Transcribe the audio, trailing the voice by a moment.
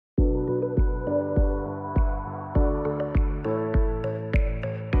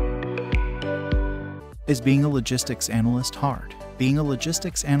Is being a logistics analyst hard? Being a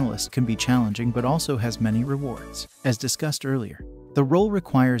logistics analyst can be challenging but also has many rewards. As discussed earlier, the role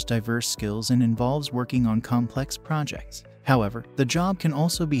requires diverse skills and involves working on complex projects. However, the job can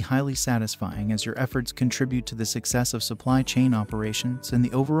also be highly satisfying as your efforts contribute to the success of supply chain operations and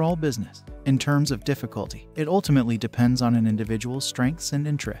the overall business. In terms of difficulty, it ultimately depends on an individual's strengths and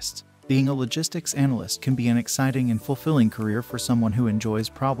interests. Being a logistics analyst can be an exciting and fulfilling career for someone who enjoys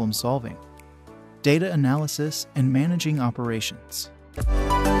problem solving, data analysis, and managing operations.